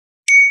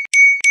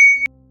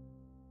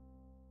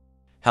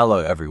Hello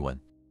everyone.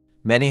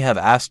 Many have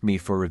asked me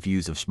for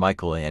reviews of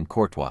Schmeichel and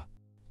Courtois.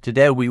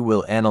 Today we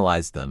will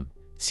analyze them,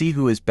 see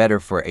who is better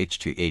for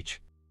H2H.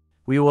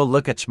 We will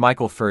look at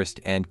Schmeichel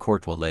first and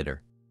Courtois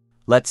later.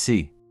 Let's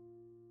see.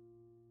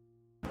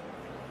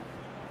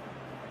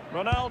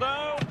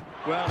 Ronaldo,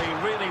 well, he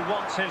really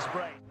wants his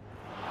break.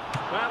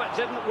 Well, it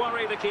didn't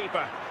worry the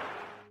keeper.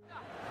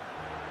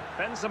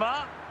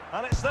 Benzema,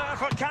 and it's there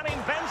for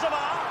Karim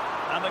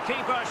Benzema, and the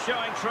keeper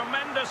showing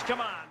tremendous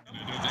command.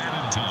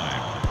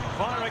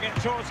 Firing it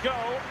towards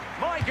goal.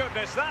 My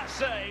goodness, that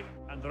save.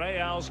 And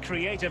Real's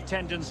creative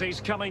tendencies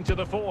coming to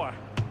the fore.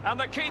 And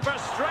the keeper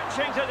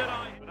stretching to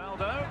deny.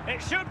 Ronaldo, it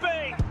should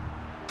be.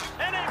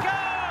 In it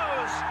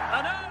goes!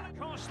 And how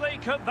costly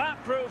could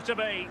that prove to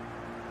be?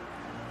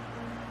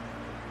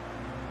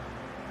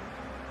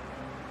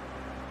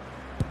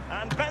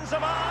 And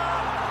Benzema!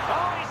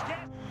 Oh, he's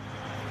getting...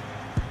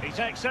 He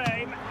takes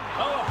aim.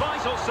 Oh, a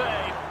vital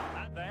save.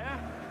 And there.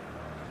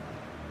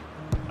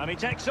 And he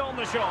takes on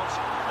the shot.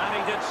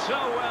 And he did so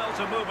well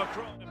to move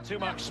across. Too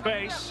much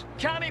space.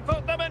 Can he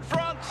put them in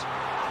front?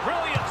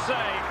 Brilliant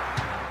save.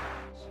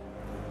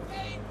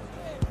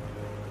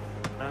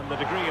 And the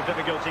degree of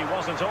difficulty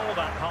wasn't all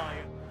that high.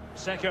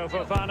 Seko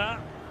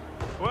Fofana.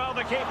 Well,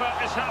 the keeper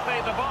is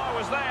happy the bar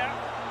was there.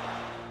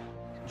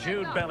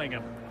 Jude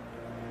Bellingham.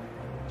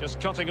 Just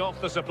cutting off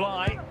the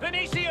supply.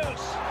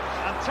 Vinicius!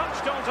 And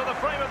touched onto the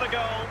frame of the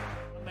goal.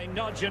 And they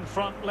nudge in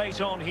front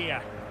late on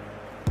here.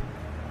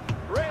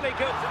 Really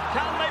good.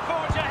 Can they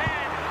forge ahead?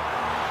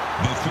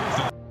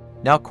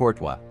 Now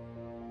Courtois.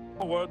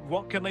 Forward,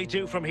 what can they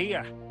do from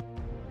here?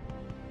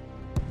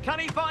 Can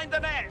he find the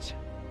net?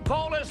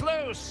 Ball is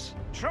loose.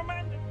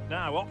 Tremendous.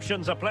 Now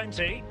options are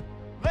plenty.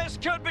 This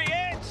could be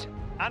it.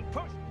 And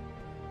push.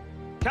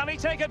 Can he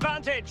take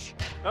advantage?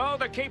 Oh,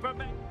 the keeper.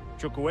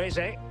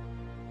 Chukwueze.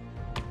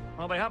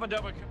 Well, they haven't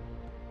overcome.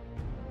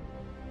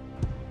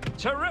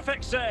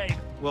 Terrific save.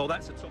 Well,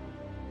 that's a top.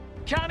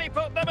 Can he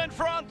put them in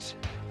front?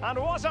 And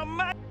what a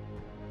match.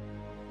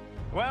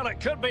 Well, it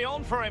could be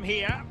on for him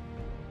here.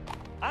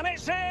 And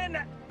it's in.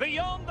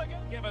 Beyond the...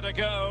 Give it a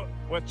go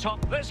with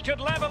top. This could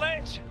level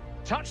it.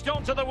 Touched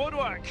onto the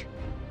woodwork.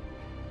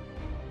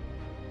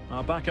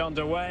 Now back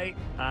underway.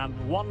 And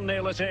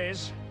 1-0 it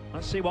is.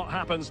 Let's see what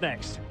happens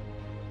next.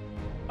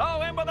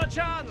 Oh, in with a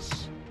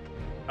chance.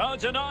 Oh,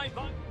 denied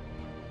by...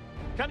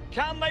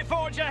 Can they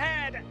forge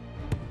ahead?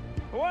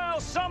 Well,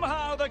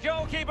 somehow the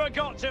goalkeeper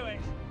got to it.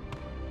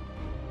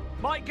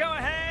 Might go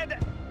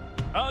ahead.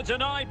 Oh,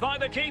 denied by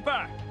the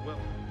keeper. Well,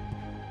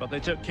 but they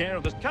took care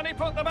of this. Can he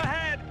put them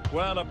ahead?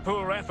 Well, a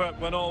poor effort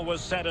when all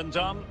was said and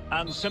done,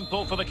 and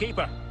simple for the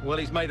keeper. Well,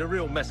 he's made a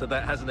real mess of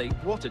that, hasn't he?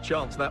 What a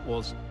chance that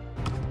was.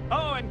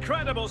 Oh,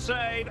 incredible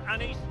save,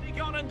 and he's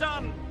gone and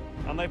done.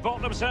 And they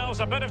bought themselves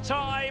a bit of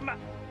time.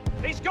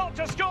 He's got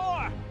to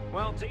score.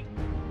 Well,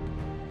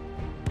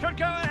 could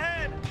go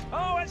ahead.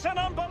 Oh, it's an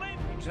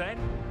unbelievable then.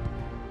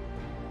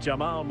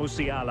 Jamal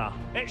Musiala.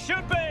 It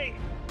should be.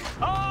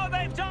 Oh,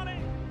 they've done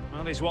it.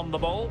 Well, he's won the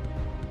ball.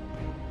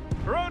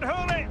 Ruud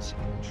Gullit.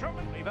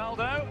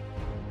 Rivaldo.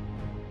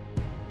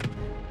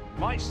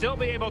 Might still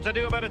be able to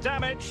do a bit of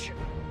damage.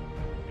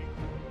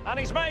 And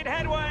he's made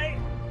headway.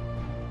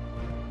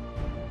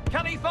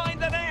 Can he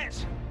find the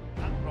net?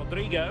 And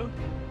Rodrigo.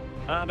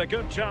 And a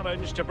good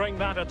challenge to bring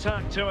that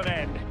attack to an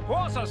end.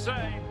 What a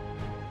save.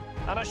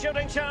 And a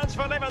shooting chance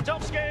for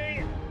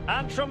Lewandowski.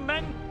 And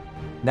tremendous.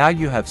 Now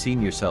you have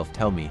seen yourself.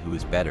 Tell me who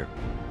is better.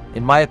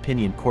 In my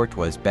opinion,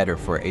 Courtois is better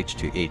for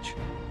H2H.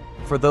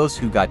 For those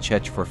who got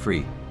Czech for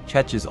free,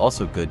 Czech is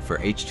also good for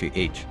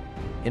H2H.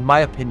 In my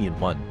opinion,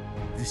 1.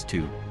 This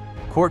 2.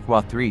 Courtois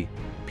 3.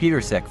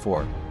 Peter Sek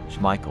 4.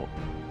 Schmeichel.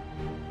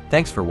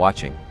 Thanks for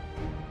watching.